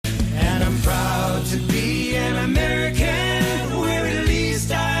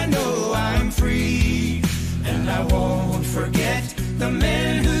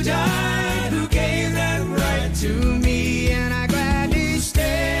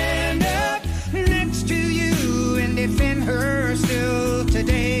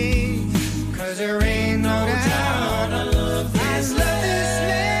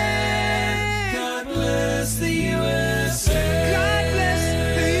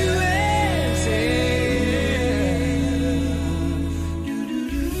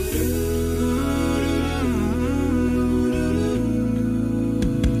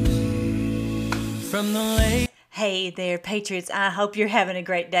from the lake. Hey there, Patriots. I hope you're having a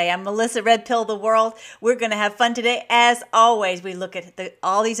great day. I'm Melissa Red Pill the World. We're going to have fun today. As always, we look at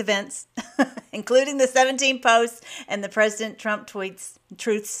all these events, including the 17 posts and the President Trump truths,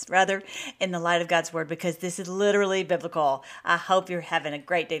 in the light of God's Word, because this is literally biblical. I hope you're having a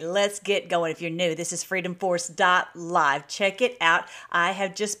great day. Let's get going. If you're new, this is freedomforce.live. Check it out. I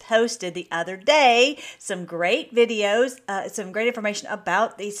have just posted the other day some great videos, some great information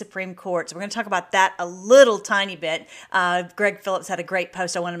about the Supreme Court. So we're going to talk about that a little tiny bit. Greg Phillips had a great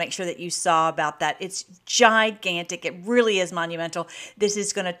post. I want to make sure that you saw about that. It's gigantic. It really is monumental. This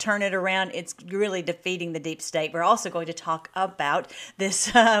is going to turn it around. It's really defeating the deep state. We're also going to talk about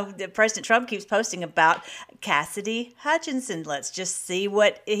this. President Trump keeps posting about Cassidy Hutchinson. Let's just see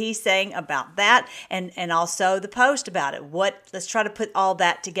what he's saying about that, and also the post about it. Let's try to put all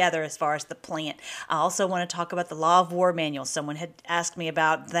that together as far as the plan. I also want to talk about the Law of War manual. Someone had asked me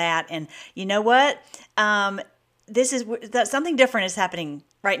about that, and you know what? Something different is happening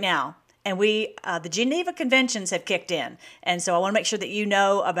right now. And the Geneva Conventions have kicked in. And so I want to make sure that you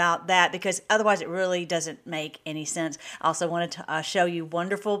know about that, because otherwise it really doesn't make any sense. I also wanted to show you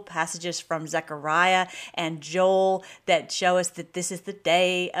wonderful passages from Zechariah and Joel that show us that this is the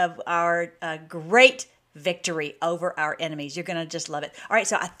day of our great victory over our enemies. You're going to just love it. All right,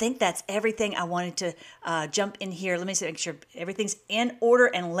 so I think that's everything. I wanted to jump in here. Let me make sure everything's in order,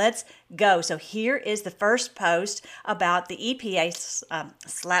 and let's go. So here is the first post about the EPA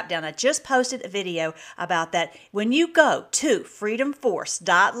slapdown. I just posted a video about that. When you go to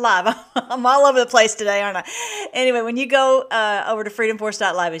freedomforce.live, I'm all over the place today, aren't I? Anyway, when you go over to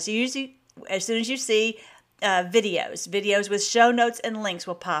freedomforce.live, as soon as you see videos with show notes and links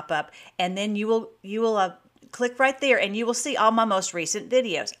will pop up, and then you will click right there, and you will see all my most recent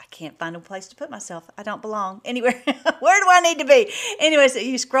videos. I can't find a place to put myself. I don't belong anywhere. Where do I need to be? Anyway, so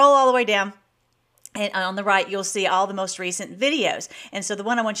you scroll all the way down, and on the right, you'll see all the most recent videos. And so the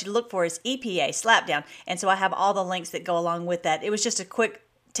one I want you to look for is EPA slapdown. And so I have all the links that go along with that. It was just a quick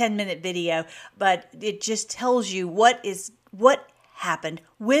 10-minute video, but it just tells you what happened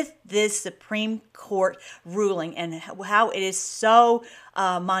with this Supreme Court ruling and how it is so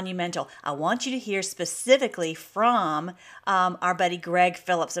monumental. I want you to hear specifically from our buddy Greg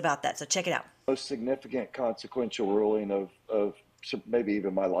Phillips about that. So check it out. Most significant consequential ruling of maybe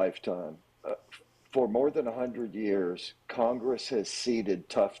even my lifetime. For more than 100 years, Congress has ceded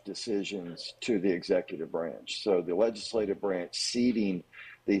tough decisions to the executive branch. So the legislative branch ceding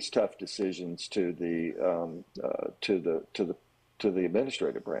these tough decisions to the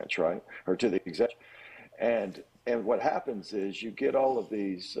administrative branch, right, or to the executive. And what happens is you get all of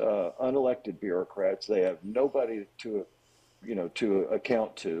these unelected bureaucrats. They have nobody to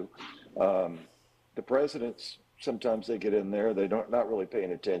account to. The presidents, sometimes they get in there. They not really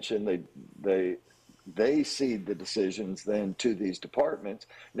paying attention. They cede the decisions then to these departments.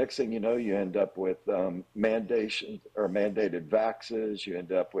 Next thing you know, you end up with mandated vaxes. You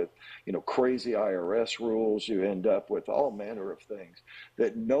end up with crazy IRS rules. You end up with all manner of things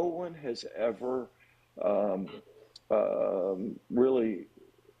that no one has ever really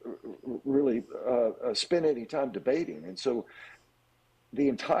spent any time debating. And so the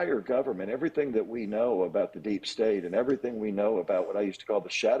entire government, everything that we know about the deep state and everything we know about what I used to call the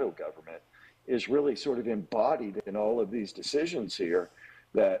shadow government, is really sort of embodied in all of these decisions here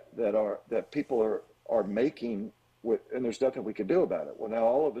that people are making and there's nothing we can do about it. Well, now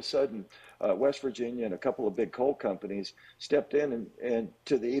all of a sudden, West Virginia and a couple of big coal companies stepped in and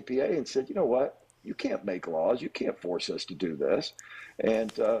to the EPA and said, you know what, you can't make laws, you can't force us to do this,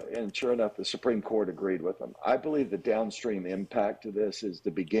 and sure enough, the Supreme Court agreed with them. I believe the downstream impact of this is the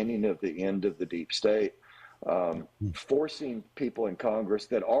beginning of the end of the deep state. Forcing people in Congress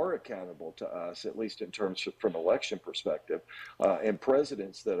that are accountable to us, at least in terms from election perspective, and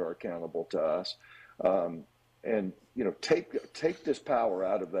presidents that are accountable to us, and take this power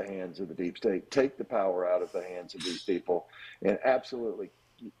out of the hands of the deep state, take the power out of the hands of these people, and absolutely,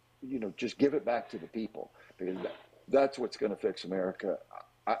 just give it back to the people, because that's what's going to fix America.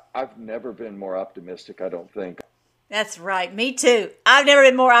 I've never been more optimistic, I don't think. That's right. Me too. I've never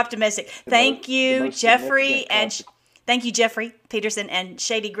been more optimistic. Thank you, Jeffrey Peterson and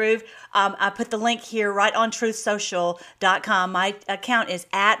Shady Groove. I put the link here right on truthsocial.com. My account is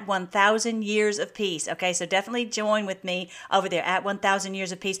at 1000 Years of Peace. Okay, so definitely join with me over there at 1000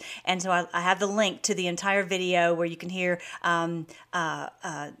 Years of Peace. And so I have the link to the entire video where you can hear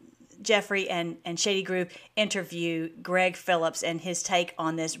Jeffrey and Shady Groove interview Greg Phillips and his take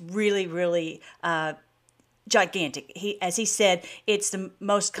on this really, really gigantic. As he said, it's the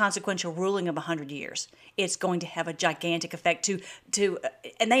most consequential ruling of 100 years. It's going to have a gigantic effect and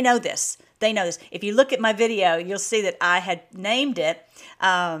they know this. They know this. If you look at my video, you'll see that I had named it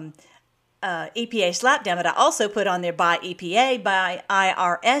EPA slapdown, but I also put on there by EPA, by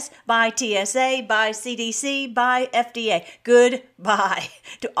IRS, by TSA, by CDC, by FDA. Goodbye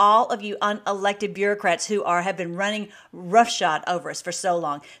to all of you unelected bureaucrats who have been running roughshod over us for so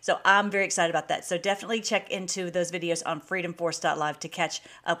long. So I'm very excited about that. So definitely check into those videos on freedomforce.live to catch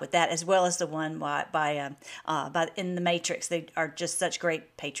up with that, as well as the one by In the Matrix. They are just such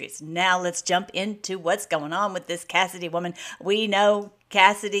great patriots. Now let's jump into what's going on with this Cassidy woman. We know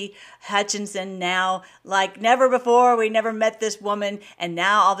Cassidy Hutchinson now like never before. We never met this woman, and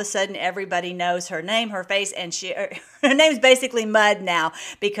now all of a sudden everybody knows her name, her face, and her name's basically mud now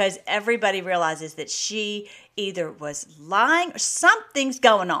because everybody realizes that she either was lying or something's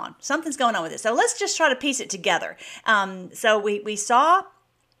going on. Something's going on with this. So let's just try to piece it together. So we saw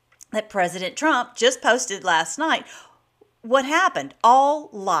that President Trump just posted last night. What happened? All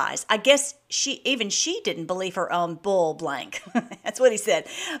lies. I guess she didn't believe her own bull blank. That's what he said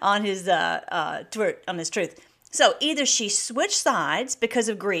on his truth. So either she switched sides because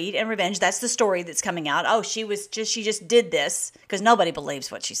of greed and revenge. That's the story that's coming out. Oh, she just did this because nobody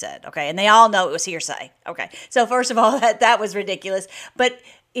believes what she said. Okay, and they all know it was hearsay. Okay, so first of all, that was ridiculous. But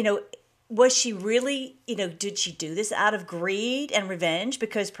was she really, did she do this out of greed and revenge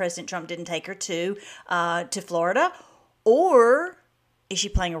because President Trump didn't take her to Florida? Or is she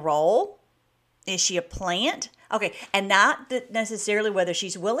playing a role? Is she a plant? Okay, and not necessarily whether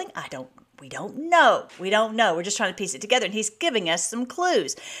she's willing. We don't know. We don't know. We're just trying to piece it together, and he's giving us some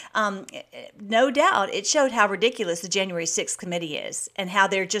clues. No doubt, it showed how ridiculous the January 6th committee is, and how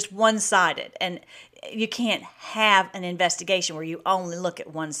they're just one-sided. And you can't have an investigation where you only look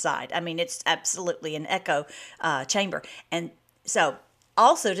at one side. I mean, it's absolutely an echo chamber. And so,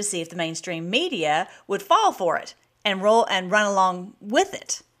 also to see if the mainstream media would fall for it and run along with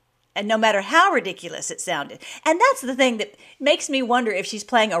it. And no matter how ridiculous it sounded. And that's the thing that makes me wonder if she's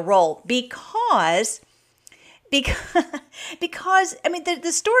playing a role because I mean,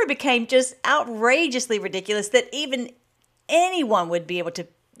 the story became just outrageously ridiculous that even anyone would be able to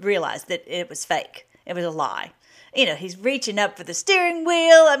realize that it was fake. It was a lie. He's reaching up for the steering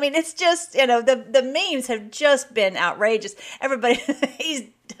wheel. I mean, it's just, the memes have just been outrageous. Everybody, he's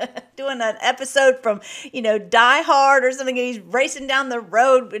doing an episode from, Die Hard or something. He's racing down the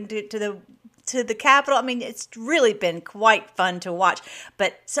road to the Capitol. I mean, it's really been quite fun to watch.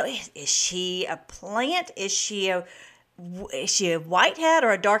 But so is she a plant? Is she a white hat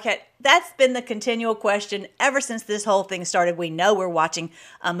or a dark hat? That's been the continual question ever since this whole thing started. We know we're watching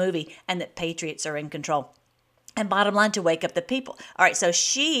a movie and that patriots are in control. And bottom line, to wake up the people. All right, so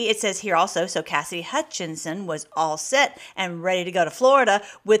it says here also, so Cassidy Hutchinson was all set and ready to go to Florida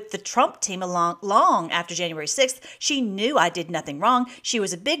with the Trump team long after January 6th. She knew I did nothing wrong. She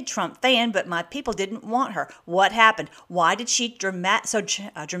was a big Trump fan, but my people didn't want her. What happened? Why did she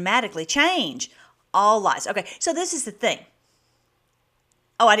dramatically change? All lies. Okay, so this is the thing.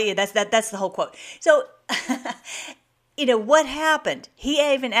 Oh, I did. That's the whole quote. So, what happened?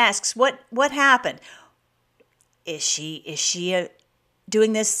 He even asks, what happened? Is she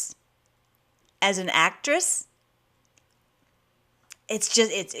doing this as an actress?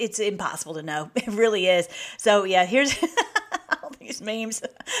 It's impossible to know. It really is. So yeah, here's all these memes.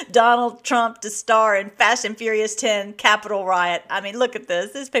 Donald Trump to star in Fast and Furious 10 Capitol riot. I mean, look at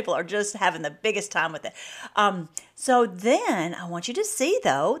this. These people are just having the biggest time with it. So then I want you to see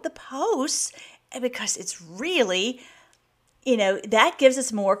though the posts, because it's really, that gives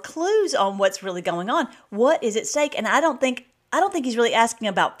us more clues on what's really going on. What is at stake? And I don't think he's really asking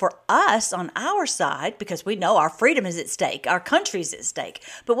about for us on our side, because we know our freedom is at stake, our country's at stake.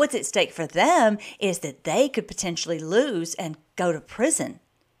 But what's at stake for them is that they could potentially lose and go to prison.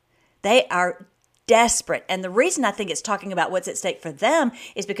 They are desperate. And the reason I think it's talking about what's at stake for them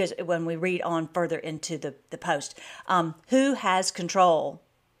is because when we read on further into the post, who has control?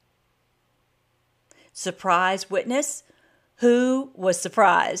 Surprise witness? Who was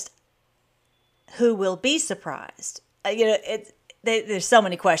surprised? Who will be surprised? There's so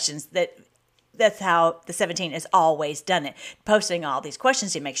many questions that's how the 17 has always done it. Posting all these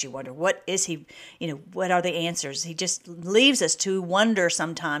questions, it makes you wonder, what is he, what are the answers? He just leaves us to wonder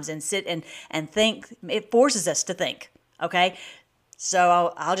sometimes and sit and think. It forces us to think, okay?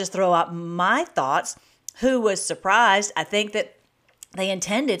 So I'll just throw out my thoughts. Who was surprised? I think that they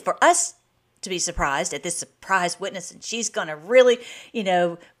intended for us to be surprised at this surprise witness, and she's going to really,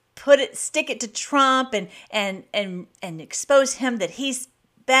 stick it to Trump and expose him that he's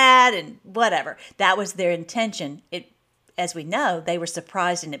that and whatever. That was their intention. As we know, they were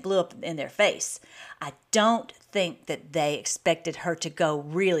surprised and it blew up in their face. I don't think that they expected her to go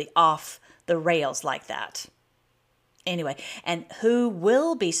really off the rails like that. Anyway, and who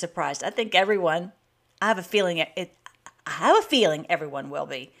will be surprised? I think everyone. I have a feeling everyone will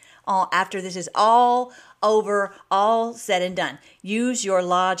be. After this is all over, all said and done. Use your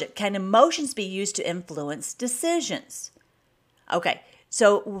logic. Can emotions be used to influence decisions? Okay,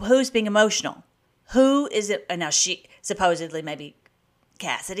 so who's being emotional? Who is it? And now she supposedly, maybe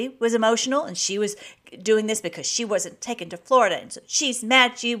Cassidy was emotional and she was doing this because she wasn't taken to Florida. And so she's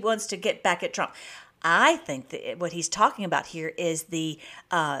mad. She wants to get back at Trump. I think that what he's talking about here is the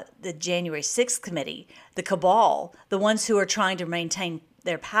January 6th committee, the cabal, the ones who are trying to maintain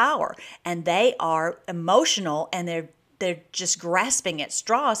their power, and they are emotional and they're just grasping at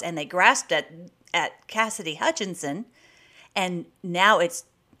straws, and they grasped at Cassidy Hutchinson, and now it's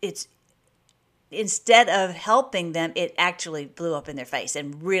instead of helping them, it actually blew up in their face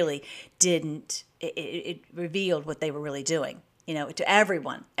and really didn't. It revealed what they were really doing, to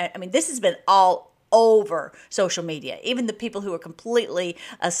everyone. I mean, this has been all over social media. Even the people who are completely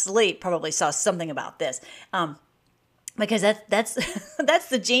asleep probably saw something about this. Because that's that's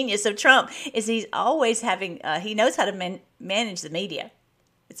the genius of Trump, is he's always having, he knows how to manage the media.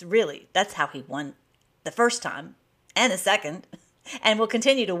 That's how he won the first time and the second, and will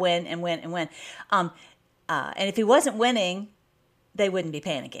continue to win and win and win. And if he wasn't winning, they wouldn't be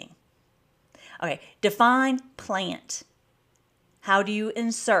panicking. Okay, define plant. How do you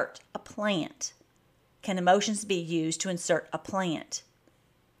insert a plant? Can emotions be used to insert a plant?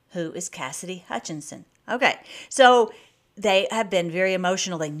 Who is Cassidy Hutchinson? Okay, so they have been very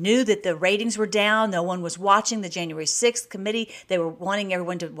emotional. They knew that the ratings were down. No one was watching the January 6th committee. They were wanting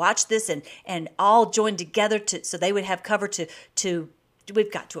everyone to watch this and all join together so they would have cover to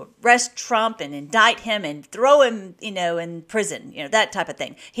we've got to arrest Trump and indict him and throw him, in prison, that type of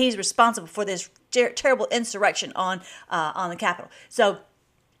thing. He's responsible for this terrible insurrection on the Capitol. So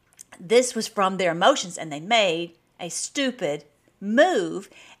this was from their emotions, and they made a stupid move,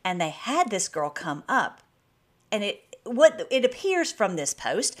 and they had this girl come up. And what it appears from this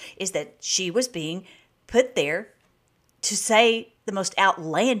post is that she was being put there to say the most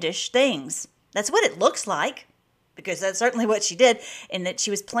outlandish things. That's what it looks like, because that's certainly what she did, and that she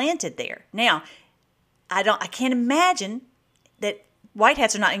was planted there. Now, I can't imagine that white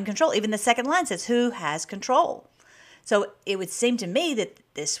hats are not in control. Even the second line says, who has control? So it would seem to me that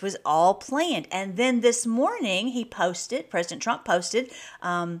this was all planned. And then this morning, President Trump posted,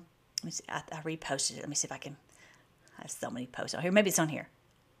 let me see, I reposted it. Let me see if I can, I have so many posts on here. Maybe it's on here.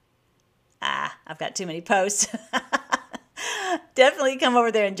 I've got too many posts. Definitely come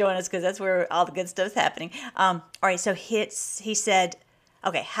over there and join us, because that's where all the good stuff's happening. All right, so he said,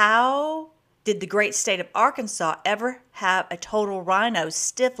 okay, how did the great state of Arkansas ever have a total rhino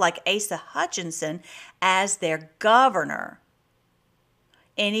stiff like Asa Hutchinson as their governor?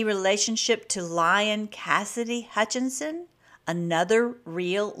 Any relationship to Lion Cassidy Hutchinson? Another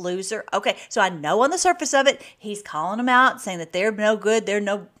real loser? Okay, so I know on the surface of it, he's calling them out, saying that they're no good,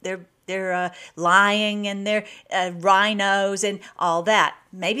 they're lying, and they're rhinos and all that.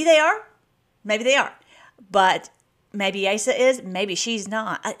 Maybe they are. But maybe Asa is, maybe she's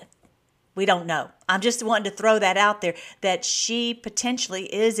not. We don't know. I'm just wanting to throw that out there, that she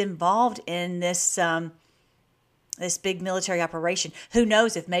potentially is involved in this this big military operation. Who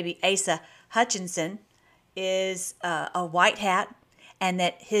knows if maybe Asa Hutchinson is a white hat, and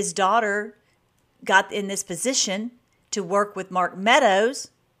that his daughter got in this position to work with Mark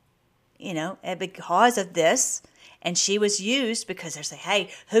Meadows, because of this. And she was used because they're saying,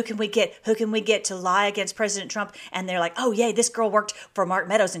 hey, who can we get to lie against President Trump? And they're like, oh, yeah, this girl worked for Mark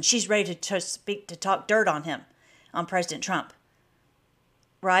Meadows, and she's ready to talk dirt on him, on President Trump.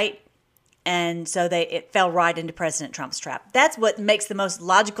 Right? And so it fell right into President Trump's trap. That's what makes the most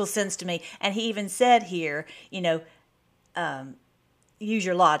logical sense to me. And he even said here, use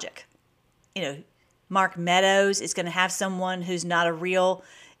your logic. Mark Meadows is going to have someone who's not a real,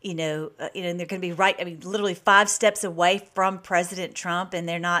 and they're going to be literally 5 steps away from President Trump, and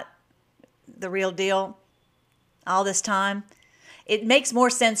they're not the real deal all this time. It makes more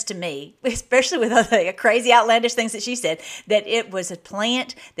sense to me, especially with all the crazy, outlandish things that she said, that it was a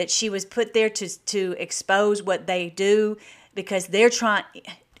plant, that she was put there to expose what they do, because they're trying.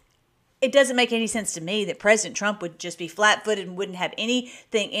 It doesn't make any sense to me that President Trump would just be flat-footed and wouldn't have any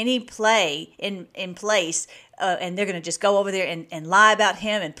play in place, and they're going to just go over there and lie about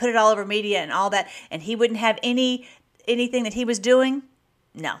him and put it all over media and all that, and he wouldn't have anything that he was doing.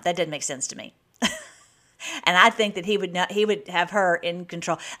 No, that doesn't make sense to me. And I think that he would have her in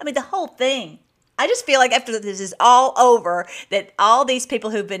control. I mean, the whole thing. I just feel like after this is all over, that all these people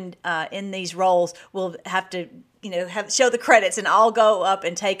who've been in these roles will have to, show the credits and all go up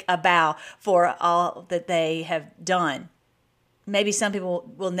and take a bow for all that they have done. Maybe some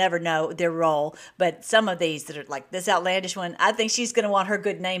people will never know their role, but some of these that are like this outlandish one, I think she's going to want her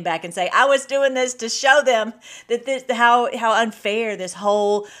good name back and say, I was doing this to show them that how unfair this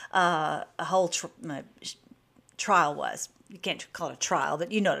whole trial was. You can't call it a trial,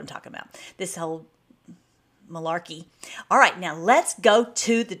 but you know what I'm talking about. This whole malarkey. All right, now let's go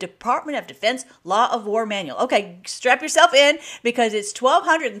to the Department of Defense Law of War Manual. Okay, strap yourself in because it's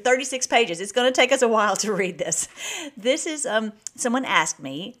 1,236 pages. It's going to take us a while to read this. This is, someone asked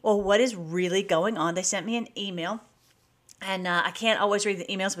me, well, what is really going on? They sent me an email. And I can't always read the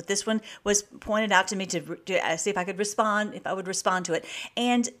emails, but this one was pointed out to me to see if I could respond, if I would respond to it.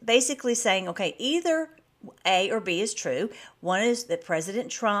 And basically saying, okay, either A or B is true. One is that President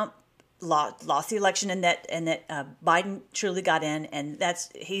Trump lost the election, and that Biden truly got in, and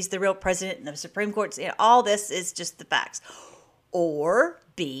he's the real president, and the Supreme Court. All this is just the facts. Or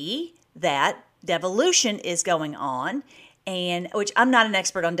B, that devolution is going on, and which I'm not an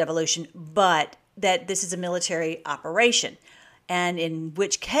expert on devolution, but that this is a military operation. And in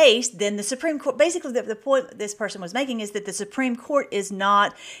which case, then the Supreme Court, basically the point this person was making is that the Supreme Court is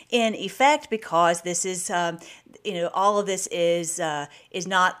not in effect because this is, all of this is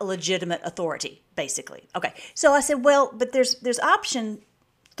not a legitimate authority, basically. Okay, so I said, well, but there's option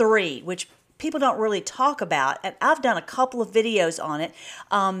 3, which people don't really talk about, and I've done a couple of videos on it.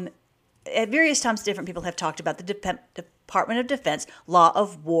 At various times, different people have talked about the Department of Defense Law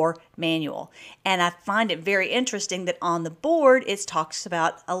of War Manual. And I find it very interesting that on the board, it talks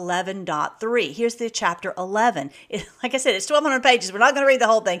about 11.3. Here's the chapter 11. Like I said, it's 1,200 pages. We're not going to read the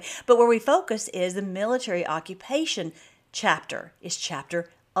whole thing. But where we focus is the military occupation chapter, is chapter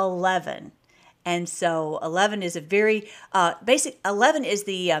 11. And so 11 is a very basic, 11 is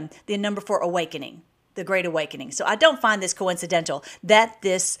the number for awakening, the Great Awakening. So I don't find this coincidental that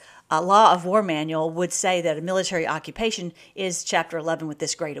this Law of War Manual would say that a military occupation is Chapter 11 with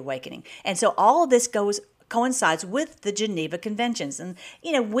this Great Awakening. And so all of this coincides with the Geneva Conventions. And,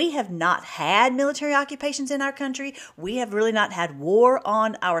 we have not had military occupations in our country. We have really not had war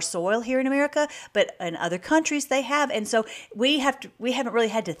on our soil here in America, but in other countries they have. And so we haven't really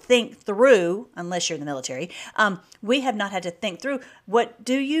had to think through, unless you're in the military, we have not had to think through, what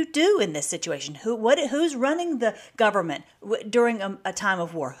do you do in this situation? Who's running the government during a time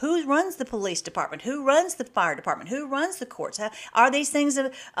of war? Who runs the police department? Who runs the fire department? Who runs the courts? Are these things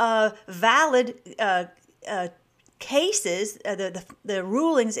valid cases? The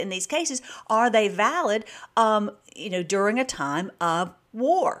rulings in these cases, are they valid? During a time of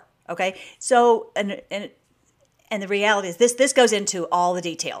war. Okay, so and the reality is this goes into all the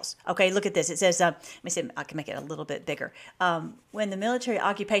details. Okay, look at this. It says, let me see, I can make it a little bit bigger. When the military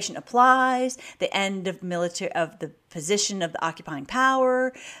occupation applies, the end of the position of the occupying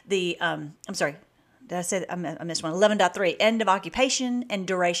power, did I say that? I missed one. 11.3, end of occupation and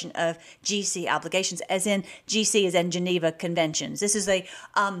duration of GC obligations, as in GC is in Geneva Conventions. This is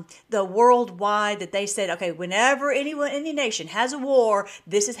the worldwide that they said, okay, whenever any nation has a war,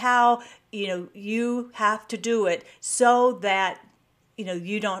 this is how you have to do it so that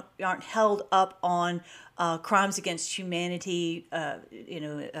you aren't held up on crimes against humanity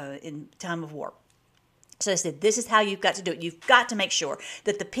in time of war. So I said, this is how you've got to do it. You've got to make sure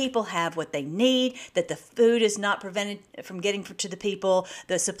that the people have what they need, that the food is not prevented from getting to the people,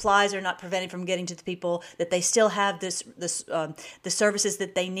 the supplies are not prevented from getting to the people, that they still have the services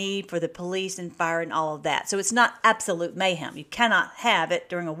that they need for the police and fire and all of that. So it's not absolute mayhem. You cannot have it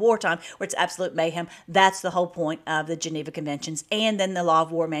during a wartime where it's absolute mayhem. That's the whole point of the Geneva Conventions. And then the Law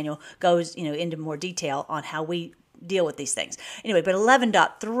of War Manual goes, into more detail on how we deal with these things. Anyway, but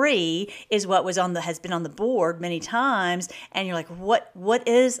 11.3 is what has been on the board many times, and you're like, what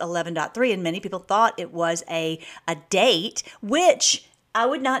is 11.3? And many people thought it was a date, which I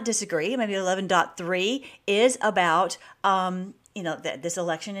would not disagree. Maybe 11.3 is about this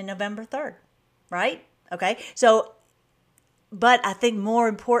election in November 3rd, right? Okay, so but I think more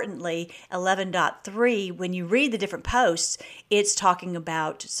importantly, 11.3, when you read the different posts, it's talking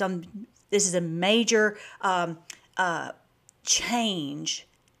about this is a major change,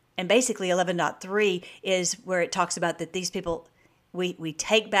 and basically 11.3 is where it talks about that these people, we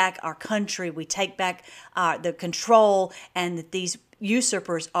take back our country, we take back the control, and that these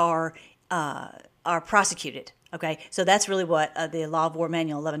usurpers are prosecuted. Okay, so that's really what the Law of War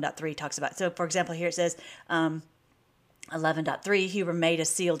Manual 11.3 talks about. So, for example, here it says, 11.3, Huber made a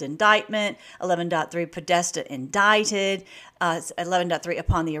sealed indictment. 11.3, Podesta indicted. 11.3,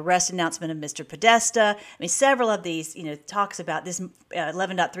 upon the arrest announcement of Mr. Podesta. I mean, several of these, talks about this.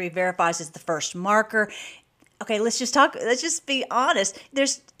 11.3 verifies as the first marker. Okay, let's just be honest.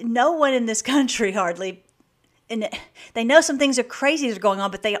 There's no one in this country hardly, and they know some things are crazy that are going on,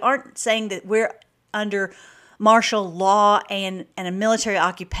 but they aren't saying that we're under martial law and a military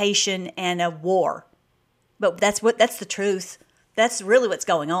occupation and a war. But that's the truth. That's really what's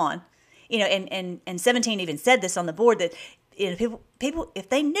going on. And 17 even said this on the board that people if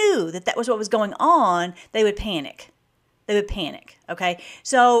they knew that was what was going on, they would panic. Okay.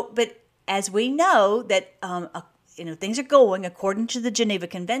 So, but as we know that things are going according to the Geneva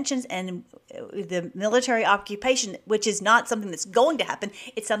Conventions, and the military occupation, which is not something that's going to happen,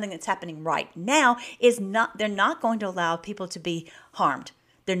 it's something that's happening right now. They're not going to allow people to be harmed.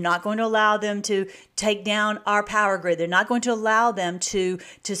 They're not going to allow them to take down our power grid. They're not going to allow them to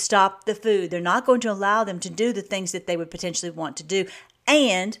stop the food. They're not going to allow them to do the things that they would potentially want to do.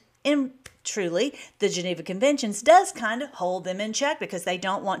 And truly, the Geneva Conventions does kind of hold them in check because they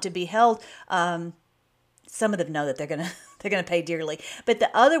don't want to be held. Some of them know that they're gonna pay dearly, but the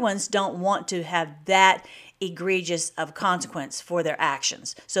other ones don't want to have that egregious of consequence for their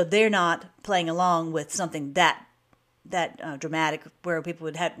actions. So they're not playing along with something that dramatic where people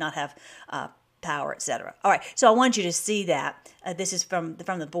would not have power, etc. All right, so I want you to see that. This is from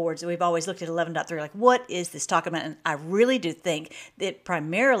the boards. We've always looked at 11.3 like, what is this talking about? And I really do think it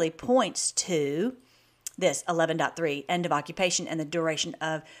primarily points to this 11.3, end of occupation and the duration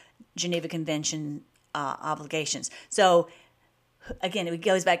of Geneva Convention obligations. So again, it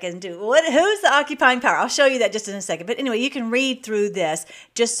goes back into who's the occupying power. I'll show you that just in a second. But anyway, you can read through this.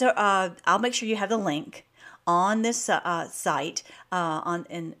 Just so I'll make sure you have the link on this site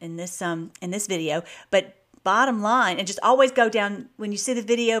in this video. But bottom line, and just always go down when you see the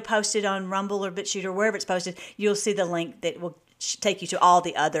video posted on Rumble or BitChute or wherever it's posted, you'll see the link that will take you to all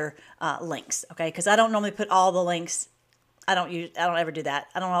the other links. Okay, because I don't normally put all the links. I don't ever do that.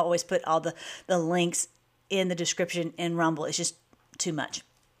 I don't always put all the links in the description in Rumble. It's just too much.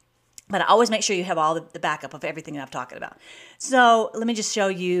 But I always make sure you have all the backup of everything that I'm talking about. So let me just show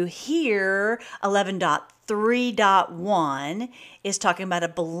you here. 11.3.1 is talking about a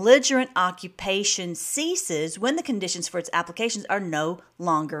belligerent occupation ceases when the conditions for its applications are no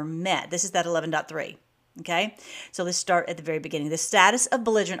longer met. This is that 11.3. Okay, so let's start at the very beginning. The status of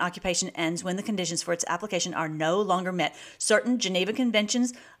belligerent occupation ends when the conditions for its application are no longer met. Certain Geneva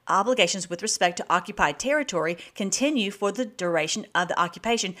Conventions obligations with respect to occupied territory continue for the duration of the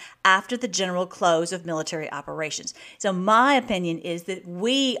occupation after the general close of military operations. So my opinion is that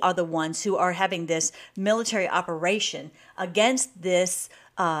we are the ones who are having this military operation against this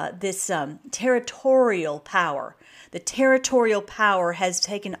territorial power. The territorial power has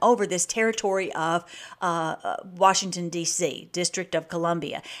taken over this territory of Washington, D.C., District of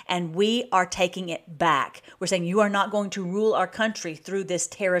Columbia, and we are taking it back. We're saying you are not going to rule our country through this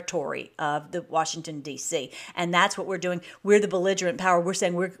territory of the Washington, D.C., and that's what we're doing. We're the belligerent power. We're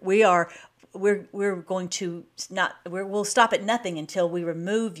saying we're going to we'll stop at nothing until we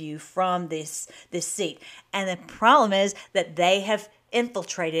remove you from this seat. And the problem is that they have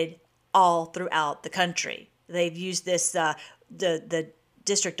infiltrated all throughout the country. They've used this the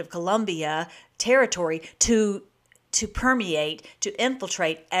District of Columbia territory to permeate, to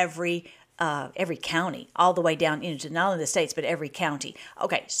infiltrate every county, all the way down to not only the states but every county.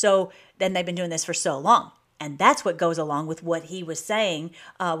 Okay, so then they've been doing this for so long, and that's what goes along with what he was saying,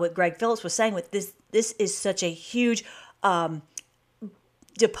 what Greg Phillips was saying. With this is such a huge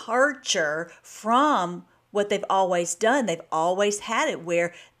departure from what they've always done. They've always had it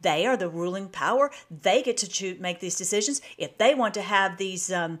where they are the ruling power. They get to make these decisions. If they want to have these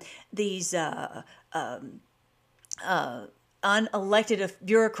unelected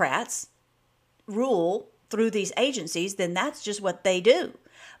bureaucrats rule through these agencies, then that's just what they do.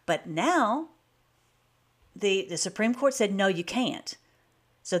 But now the Supreme Court said, no, you can't.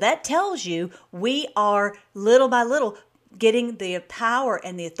 So that tells you we are little by little getting the power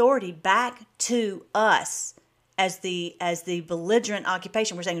and the authority back to us as the belligerent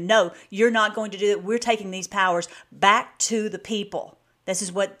occupation. We're saying, no, you're not going to do it. We're taking these powers back to the people. This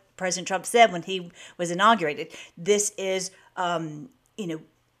is what President Trump said when he was inaugurated. This is, this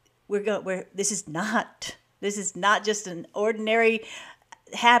is not just an ordinary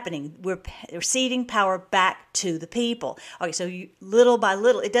happening. We're ceding power back to the people. Okay, so little by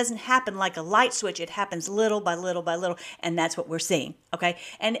little, it doesn't happen like a light switch. It happens little by little by little, and that's what we're seeing. Okay,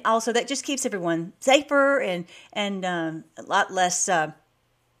 and also that just keeps everyone safer and a lot less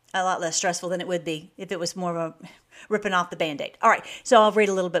stressful than it would be if it was more of ripping off the Band-Aid. All right, so I'll read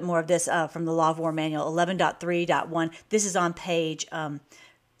a little bit more of this from the Law of War Manual 11.3.1. This is on page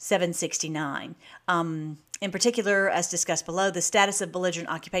 769. In particular, as discussed below, the status of belligerent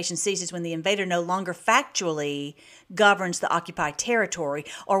occupation ceases when the invader no longer factually governs the occupied territory,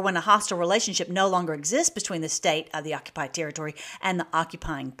 or when a hostile relationship no longer exists between the state of the occupied territory and the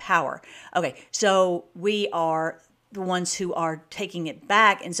occupying power. Okay, so we are the ones who are taking it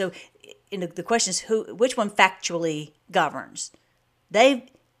back, and so the question is, which one factually governs?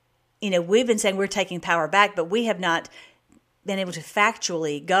 We've been saying we're taking power back, but we have not been able to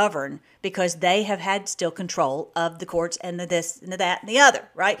factually govern because they have had still control of the courts and the this and the that and the other,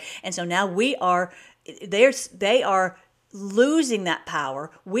 right? And so now they are losing that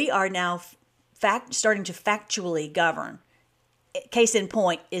power. We are now starting to factually govern. Case in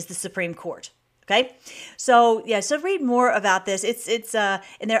point is the Supreme Court. Okay, so read more about this. It's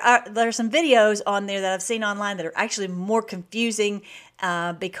and there are some videos on there that I've seen online that are actually more confusing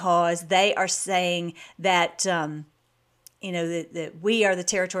because they are saying that that we are the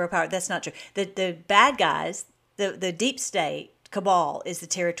territorial power. That's not true. The bad guys, the deep state cabal is the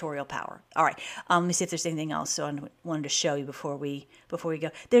territorial power. All right. Let me see if there's anything else. So I wanted to show you before we go.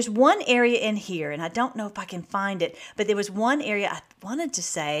 There's one area in here, and I don't know if I can find it, but there was one area I wanted to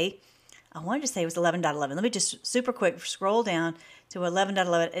say it was 11.11. Let me just super quick scroll down to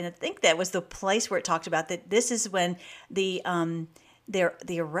 11.11, and I think that was the place where it talked about that. This is when the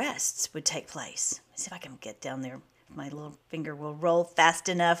arrests would take place. Let's see if I can get down there. My little finger will roll fast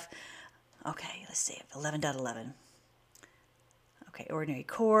enough. Okay, let's see. 11.11. Okay, ordinary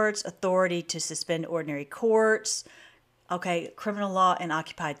courts, authority to suspend ordinary courts. Okay, criminal law in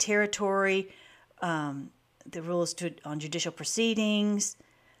occupied territory, the rules on judicial proceedings.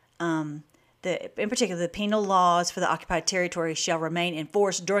 In particular, the penal laws for the occupied territory shall remain in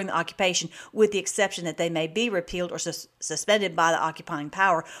force during the occupation, with the exception that they may be repealed or suspended by the occupying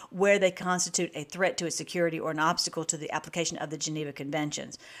power where they constitute a threat to its security or an obstacle to the application of the Geneva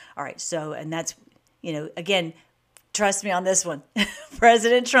Conventions. All right, so, and that's, again, trust me on this one.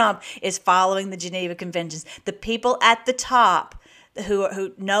 President Trump is following the Geneva Conventions. The people at the top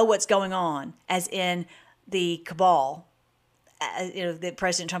who know what's going on, as in the cabal, that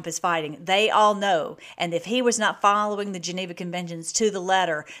President Trump is fighting, they all know. And if he was not following the Geneva Conventions to the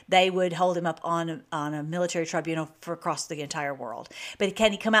letter, they would hold him up on a military tribunal for across the entire world. But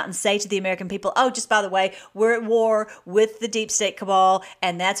can he come out and say to the American people, oh, just by the way, we're at war with the deep state cabal,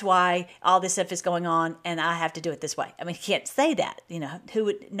 and that's why all this stuff is going on, and I have to do it this way? I mean, he can't say that.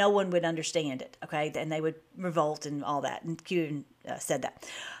 No one would understand it, okay? And they would revolt and all that. And Q said that.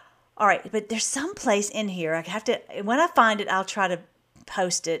 All right, but there's some place in here. I have to, when I find it, I'll try to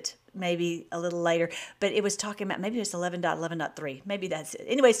post it maybe a little later. But it was talking about, maybe it's 11.11.3. Maybe that's it.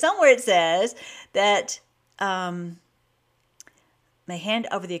 Anyway, somewhere it says that may hand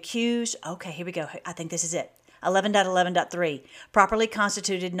over the accused. Okay, here we go. I think this is it. 11.11.3, properly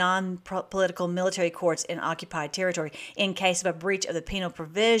constituted non-political military courts in occupied territory in case of a breach of the penal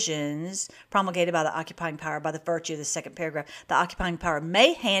provisions promulgated by the occupying power by the virtue of the second paragraph. The occupying power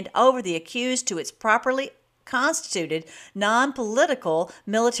may hand over the accused to its properly constituted non-political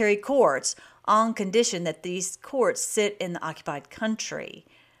military courts on condition that these courts sit in the occupied country.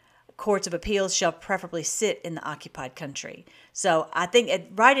 Courts of appeals shall preferably sit in the occupied country. So I think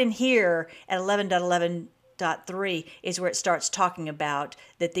right in here at 11.11.3 is where it starts talking about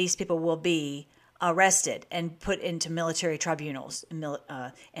that these people will be arrested and put into military tribunals and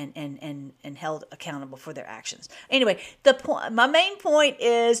held accountable for their actions. Anyway, my main point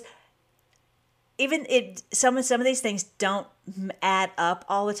is, even some of these things don't add up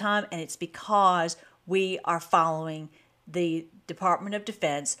all the time, and it's because we are following the Department of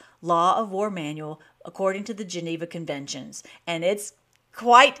Defense Law of War Manual according to the Geneva Conventions, and it's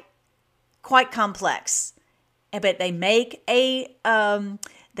quite complex. But they make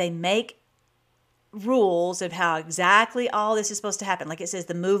rules of how exactly all this is supposed to happen. Like it says,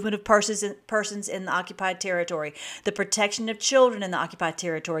 the movement of persons in the occupied territory, the protection of children in the occupied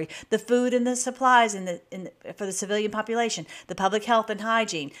territory, the food and the supplies for the civilian population, the public health and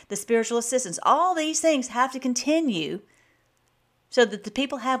hygiene, the spiritual assistance. All these things have to continue so that the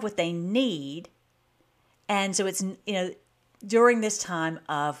people have what they need. And so it's, during this time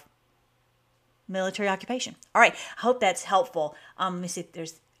of military occupation. All right. I hope that's helpful. Let me see if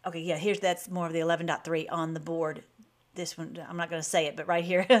there's, that's more of the 11.3 on the board. This one, I'm not going to say it, but right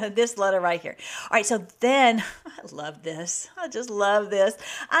here, this letter right here. All right. So then, I love this. I just love this.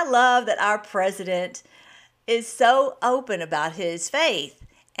 I love that our president is so open about his faith.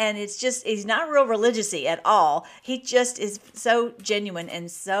 And it's just, he's not real religious-y at all. He just is so genuine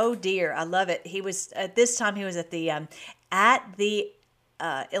and so dear. I love it. He was, at this time, he was at the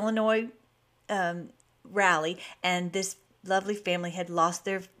Illinois rally, and this lovely family had lost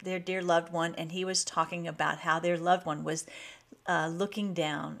their dear loved one, and he was talking about how their loved one was looking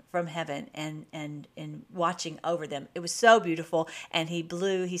down from heaven and watching over them. It was so beautiful, and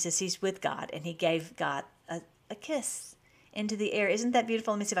he says he's with God, and he gave God a kiss into the air. Isn't that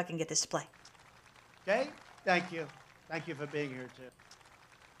beautiful? Let me see if I can get this to play. Okay, thank you. Thank you for being here, too.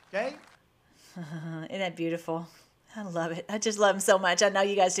 Okay? Isn't that beautiful? I love it. I just love him so much. I know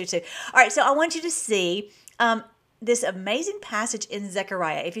you guys do too. All right, so I want you to see this amazing passage in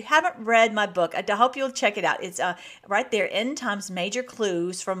Zechariah. If you haven't read my book, I hope you'll check it out. It's right there, End Times Major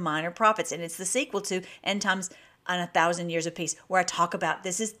Clues from Minor Prophets, and it's the sequel to End Times and 1,000 Years of Peace, where I talk about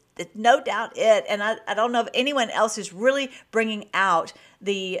this is no doubt it. And I don't know of anyone else who's really bringing out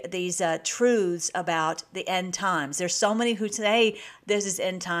these truths about the end times. There's so many who say this is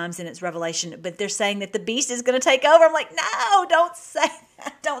end times and it's Revelation, but they're saying that the beast is going to take over. I'm like, no, don't say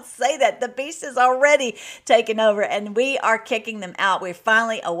that. Don't say that. The beast is already taken over, and we are kicking them out. We're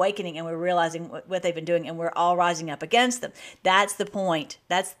finally awakening, and we're realizing what they've been doing, and we're all rising up against them. That's the point.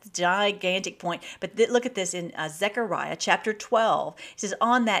 That's the gigantic point. But look at this in Zechariah chapter 12. It says,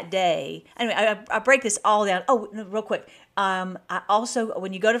 on that day, anyway, I break this all down. Oh, no, real quick. I also,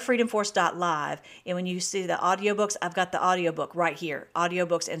 when you go to freedomforce.live and when you see the audiobooks, I've got the audiobook right here,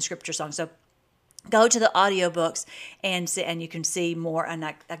 audiobooks and scripture songs. So go to the audiobooks and you can see more, and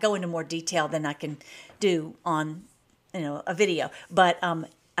I go into more detail than I can do on, a video. But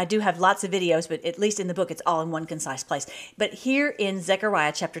I do have lots of videos, but at least in the book, it's all in one concise place. But here in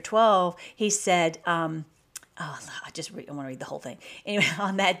Zechariah chapter 12, he said, I want to read the whole thing. Anyway,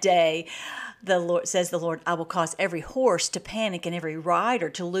 on that day, the Lord, I will cause every horse to panic and every rider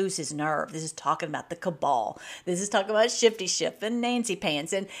to lose his nerve. This is talking about the cabal. This is talking about Shifty Schiff and Nancy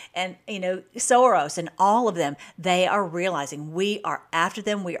Pants and Soros and all of them. They are realizing we are after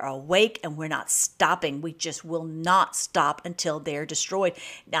them. We are awake and we're not stopping. We just will not stop until they're destroyed.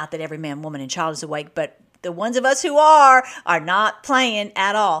 Not that every man, woman, and child is awake, but the ones of us who are not playing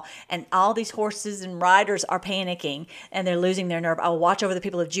at all. And all these horses and riders are panicking and they're losing their nerve. I will watch over the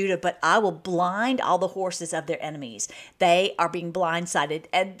people of Judah, but I will blind all the horses of their enemies. They are being blindsided.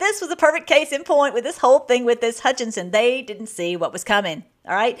 And this was a perfect case in point with this whole thing with this Hutchinson. They didn't see what was coming.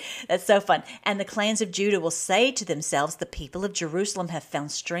 All right? That's so fun. And the clans of Judah will say to themselves, the people of Jerusalem have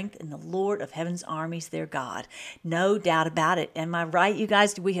found strength in the Lord of heaven's armies, their God. No doubt about it. Am I right, you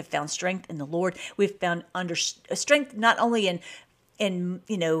guys? We have found strength in the Lord. We've found strength not only in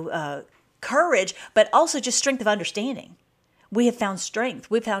courage, but also just strength of understanding. We have found strength.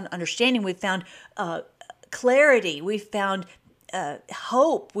 We've found understanding. We've found clarity. We've found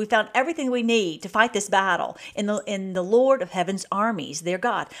hope. We found everything we need to fight this battle in the Lord of heaven's armies, their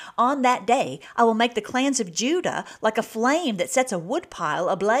God. On that day, I will make the clans of Judah like a flame that sets a woodpile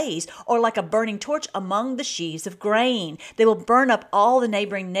ablaze, or like a burning torch among the sheaves of grain. They will burn up all the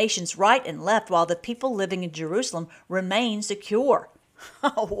neighboring nations right and left, while the people living in Jerusalem remain secure.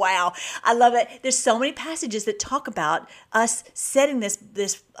 Oh, wow. I love it. There's so many passages that talk about us setting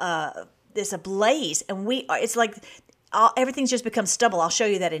this ablaze, and it's like everything's just become stubble. I'll show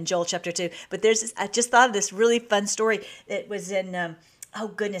you that in Joel chapter 2. But I just thought of this really fun story. It was in, oh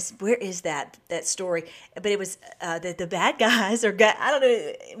goodness, where is that story? But it was the bad guys, or I don't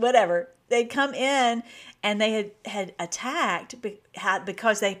know, whatever. They'd come in and they had attacked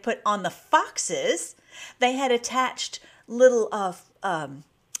because they put on the foxes. They had attached little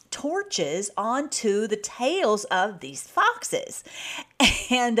torches onto the tails of these foxes,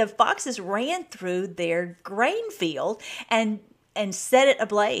 and the foxes ran through their grain field and set it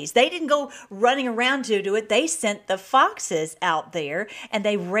ablaze. They didn't go running around to do it. They sent the foxes out there, and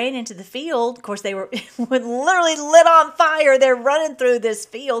they ran into the field. Of course, they were literally lit on fire. They're running through this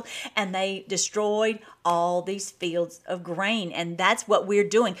field, and they destroyed all these fields of grain. And that's what we're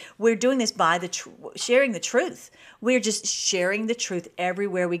doing. We're doing this by sharing the truth. We're just sharing the truth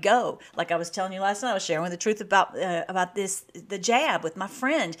everywhere we go. Like I was telling you last night, I was sharing the truth about the jab with my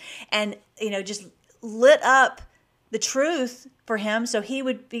friend, and just lit up the truth for him so he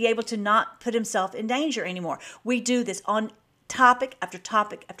would be able to not put himself in danger anymore. We do this on topic after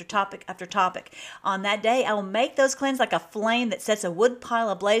topic after topic after topic. On that day, I will make those clans like a flame that sets a wood pile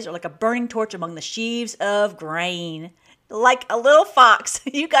ablaze, or like a burning torch among the sheaves of grain. Like a little fox.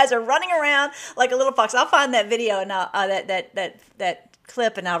 You guys are running around like a little fox. I'll find that video and that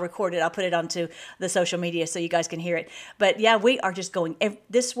clip and I'll record it. I'll put it onto the social media so you guys can hear it. But yeah, we are just going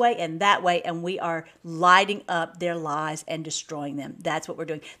this way and that way, and we are lighting up their lives and destroying them. That's what we're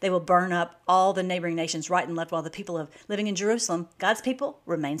doing. They will burn up all the neighboring nations right and left, while the people living in Jerusalem, God's people,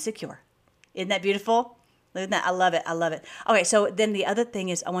 remain secure. Isn't that beautiful? Isn't that? I love it. I love it. Okay, so then the other thing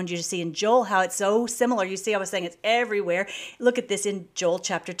is I wanted you to see in Joel how it's so similar. You see, I was saying it's everywhere. Look at this in Joel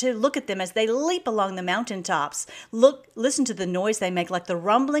chapter 2. Look at them as they leap along the mountaintops. Listen to the noise they make, like the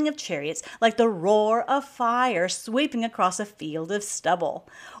rumbling of chariots, like the roar of fire sweeping across a field of stubble,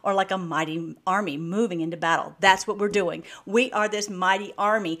 or like a mighty army moving into battle. That's what we're doing. We are this mighty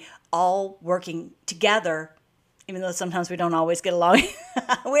army, all working together. Even though sometimes we don't always get along,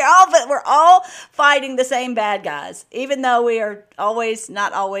 we're all fighting the same bad guys. Even though we are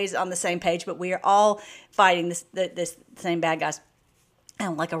not always on the same page, but we are all fighting this same bad guys.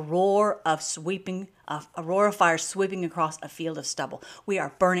 And like a roar of fire sweeping across a field of stubble, we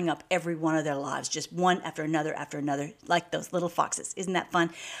are burning up every one of their lives, just one after another, like those little foxes. Isn't that fun?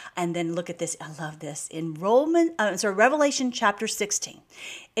 And then look at this. I love this in Revelation chapter 16.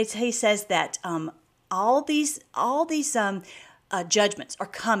 He says that. All these judgments are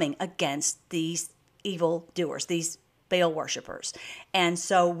coming against these evil doers, these Baal worshipers, and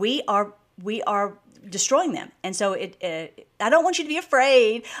so we are destroying them. And so I don't want you to be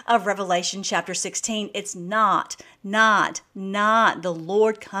afraid of Revelation chapter 16. It's not the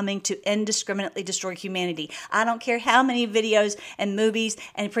Lord coming to indiscriminately destroy humanity. I don't care how many videos and movies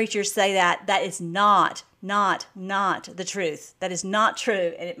and preachers say that. That is not the truth. That is not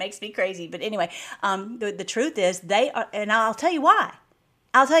true, and it makes me crazy. But anyway, the truth is they are, and I'll tell you why.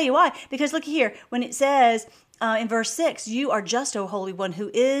 Because look here, when it says in verse 6, you are just, O Holy One,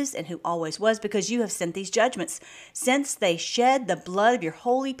 who is and who always was, because you have sent these judgments. Since they shed the blood of your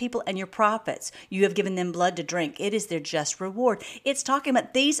holy people and your prophets, you have given them blood to drink. It is their just reward. It's talking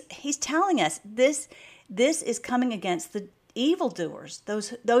about these. He's telling us this is coming against the evildoers, those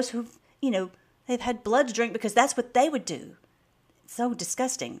who, they've had blood to drink, because that's what they would do. It's so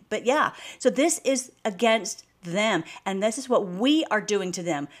disgusting. But yeah, so this is against them, and this is what we are doing to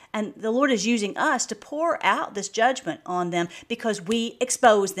them. And the Lord is using us to pour out this judgment on them, because we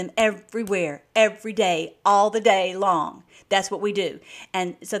expose them everywhere, every day, all the day long. That's what we do.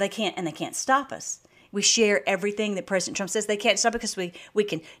 And so they can't stop us. We share everything that President Trump says. They can't stop, because we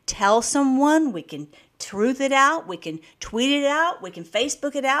can tell someone, we can truth it out, we can tweet it out, we can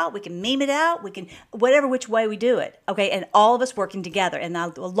Facebook it out, we can meme it out, we can whatever which way we do it. Okay, and all of us working together. And I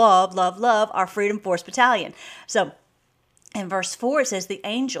love our Freedom Force Battalion. So in verse 4 it says the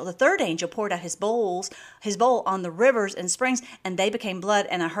third angel poured out his bowl on the rivers and springs, and they became blood.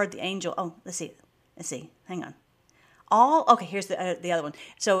 And I heard the angel. Oh, let's see. Hang on. Here's the other one.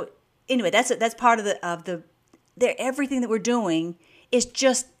 So anyway, that's part of everything that we're doing is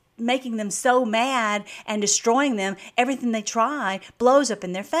just making them so mad and destroying them. Everything they try blows up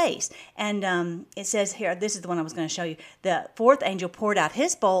in their face. And it says here, this is the one I was going to show you. The fourth angel poured out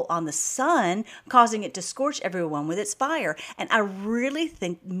his bowl on the sun, causing it to scorch everyone with its fire. And I really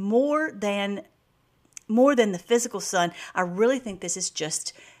think more than the physical sun, I really think this is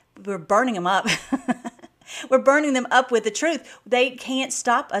just, we're burning them up. We're burning them up with the truth. They can't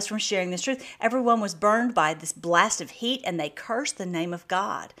stop us from sharing this truth. Everyone was burned by this blast of heat, and they cursed the name of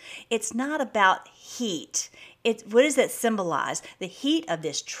God. It's not about heat. What does that symbolize? The heat of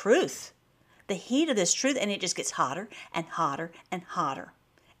this truth. The heat of this truth, and it just gets hotter and hotter and hotter,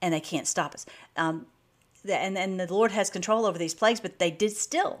 and they can't stop us. And the Lord has control over these plagues, but they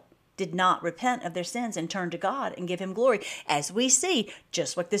did not repent of their sins and turn to God and give him glory. As we see,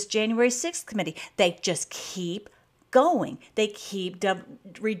 just like this January 6th committee, they just keep going. They keep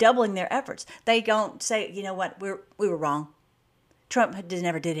redoubling their efforts. They don't say, you know what, we were wrong. Trump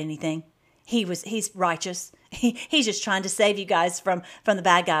never did anything. He's righteous. He's just trying to save you guys from the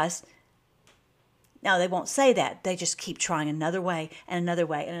bad guys. No, they won't say that. They just keep trying another way and another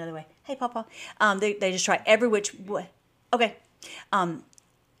way and another way. Hey, Papa. They just try every which way. Okay.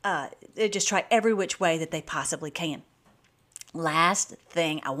 They just try every which way that they possibly can. Last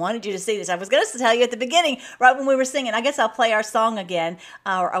thing, I wanted you to see this. I was going to tell you at the beginning, right when we were singing. I guess I'll play our song again,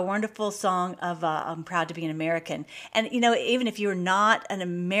 our wonderful song of I'm Proud to Be an American. And, even if you're not an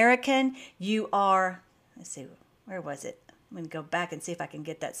American, you are, let's see, where was it? I'm going to go back and see if I can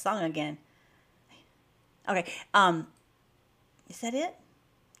get that song again. Okay, is that it?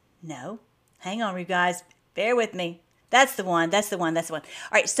 No. Hang on, you guys. Bear with me. That's the one. All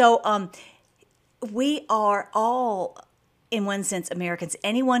right, so we are all, in one sense, Americans.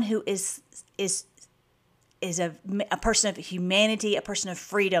 Anyone who is a person of humanity, a person of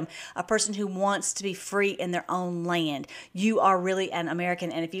freedom, a person who wants to be free in their own land. You are really an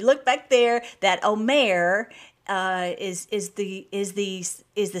American. And if you look back there, that Omer is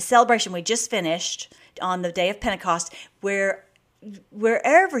the celebration we just finished on the day of Pentecost,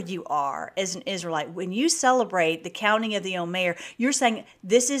 wherever you are as an Israelite, when you celebrate the counting of the Omer, you're saying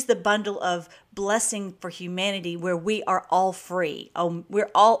this is the bundle of blessing for humanity where we are all free.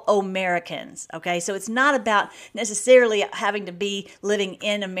 We're all Americans, okay? So it's not about necessarily having to be living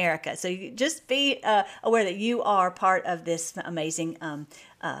in America. So you just be aware that you are part of this amazing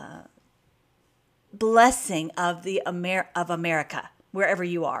blessing of of America, wherever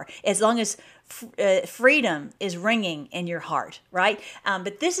you are, as long as freedom is ringing in your heart, right?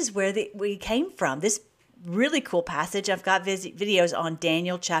 But this is where we came from. This really cool passage. I've got videos on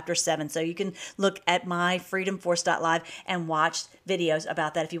Daniel chapter 7, so you can look at my freedomforce.live and watch videos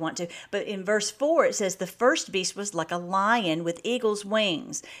about that if you want to. But in verse 4, it says, the first beast was like a lion with eagle's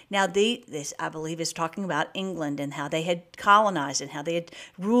wings. Now, this, I believe, is talking about England and how they had colonized and how they had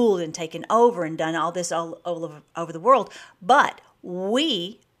ruled and taken over and done all this all over the world. But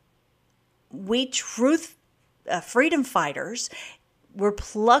we freedom fighters were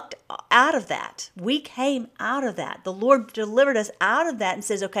plucked out of that. We came out of that. The Lord delivered us out of that and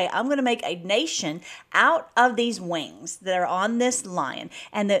says, okay, I'm going to make a nation out of these wings that are on this lion.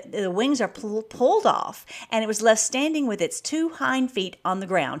 And the wings are pulled off, and it was left standing with its 2 hind feet on the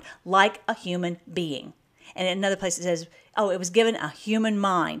ground like a human being. And in another place it says, it was given a human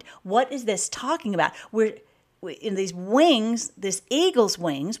mind. What is this talking about? In these wings, this eagle's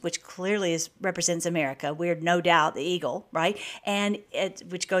wings, which clearly represents America, we're no doubt the eagle, right? And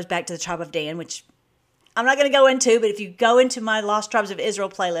which goes back to the tribe of Dan, which I'm not going to go into, but if you go into my Lost Tribes of Israel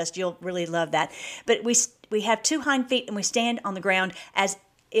playlist, you'll really love that. But we have 2 hind feet, and we stand on the ground as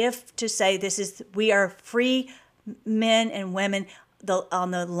if to say we are free men and women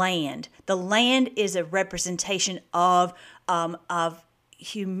on the land. The land is a representation of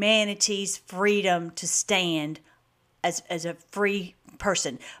humanity's freedom to stand as a free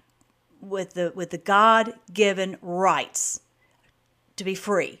person with the God-given rights to be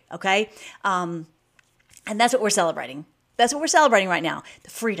free, okay? And that's what we're celebrating. That's what we're celebrating right now,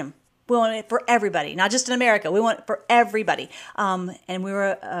 the freedom. We want it for everybody, not just in America. We want it for everybody. And we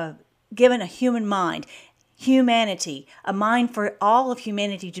were given a human mind, humanity, a mind for all of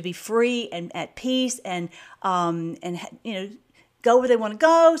humanity to be free and at peace and go where they want to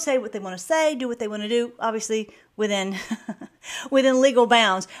go, say what they want to say, do what they want to do, obviously within legal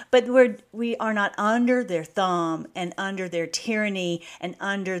bounds. But we are not under their thumb and under their tyranny and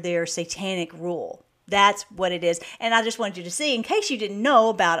under their satanic rule. That's what it is. And I just wanted you to see, in case you didn't know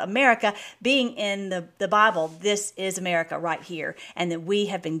about America being in the Bible, this is America right here. And that we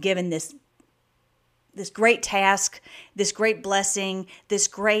have been given this great task, this great blessing, this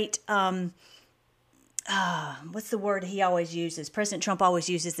great... what's the word he always uses? President Trump always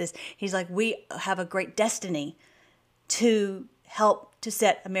uses this. He's like, we have a great destiny to help to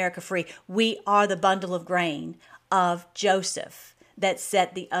set America free. We are the bundle of grain of Joseph that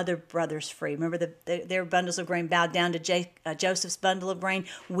set the other brothers free. Remember, their bundles of grain bowed down to Joseph's bundle of grain.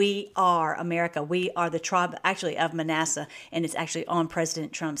 We are America. We are the tribe, actually, of Manasseh, and it's actually on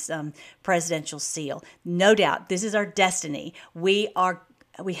President Trump's presidential seal. No doubt, this is our destiny. We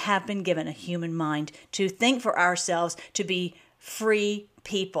have been given a human mind to think for ourselves, to be free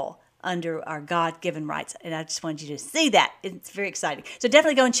people under our God-given rights. And I just wanted you to see that. It's very exciting. So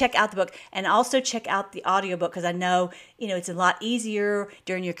definitely go and check out the book, and also check out the audiobook, because I know, it's a lot easier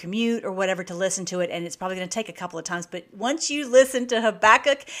during your commute or whatever to listen to it, and it's probably going to take a couple of times. But once you listen to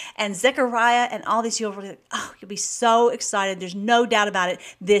Habakkuk and Zechariah and all these, you'll be so excited. There's no doubt about it.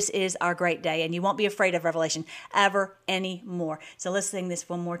 This is our great day, and you won't be afraid of Revelation ever anymore. So let's sing this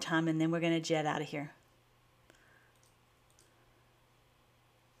one more time, and then we're going to jet out of here.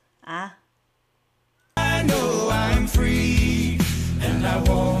 I know I'm free, and I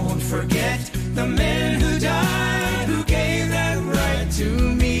won't forget the men who died, who gave that right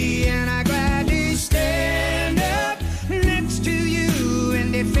to me. And I gladly stand up next to you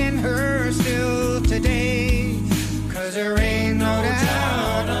and defend her still today, 'cause there ain't no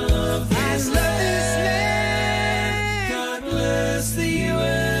doubt I love this land. God bless the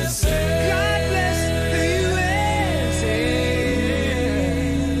USA. God bless the USA.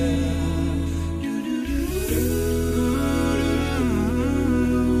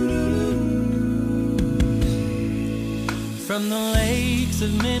 From the lakes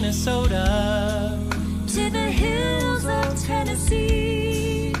of Minnesota to the hills of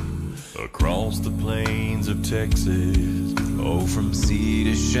Tennessee, across the plains of Texas, from sea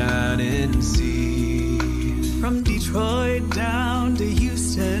to shining sea. from Detroit down to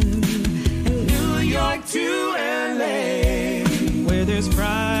Houston, and New York to LA, where there's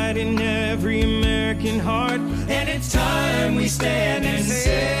pride in every American heart, and it's time we stand and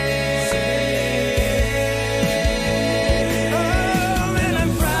say, oh, and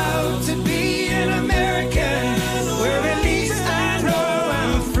I'm proud to be an American, where at least I know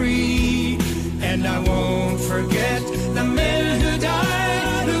I'm free, and I won't forget the men who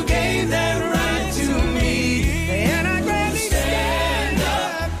died, who gave that right to me, and I'd gladly stand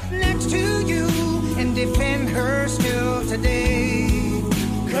up next to you and defend her still today,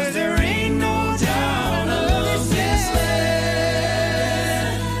 'cause there ain't no doubt I love this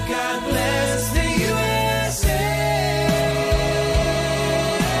land. God bless the USA.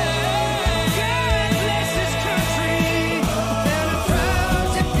 God bless this country. And I'm proud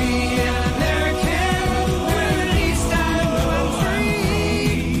to be an American, where at least I know I'm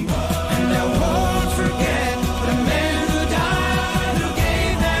free. And I won't forget the men who died, who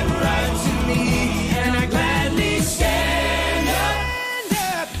gave that right to me. And I gladly stand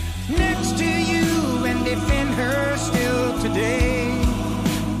up next to you and defend her still today.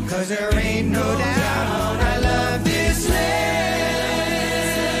 'Cause there ain't no doubt I love this land.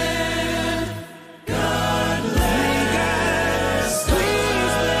 God bless,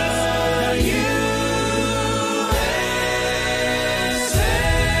 please bless the USA.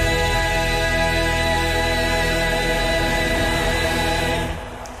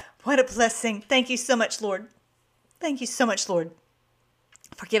 What a blessing. Thank you so much, Lord. Thank you so much, Lord,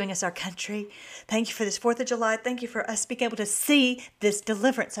 for giving us our country. Thank you for this 4th of July. Thank you for us being able to see this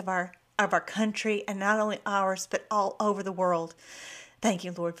deliverance of our country, and not only ours, but all over the world. Thank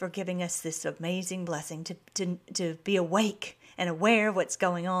you, Lord, for giving us this amazing blessing to be awake and aware of what's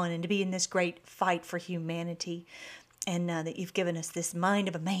going on, and to be in this great fight for humanity. And that you've given us this mind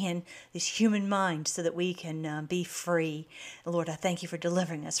of a man, this human mind, so that we can be free. Lord, I thank you for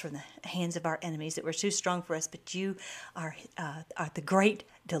delivering us from the hands of our enemies that were too strong for us, but you are the great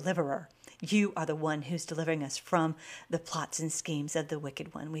deliverer. You are the one who's delivering us from the plots and schemes of the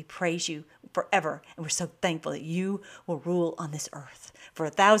wicked one. We praise you forever, and we're so thankful that you will rule on this earth for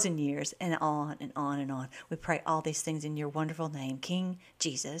 1,000 years, and on and on and on. We pray all these things in your wonderful name, King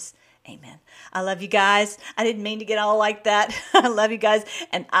Jesus. Amen. I love you guys. I didn't mean to get all like that. I love you guys,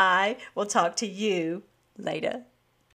 and I will talk to you later.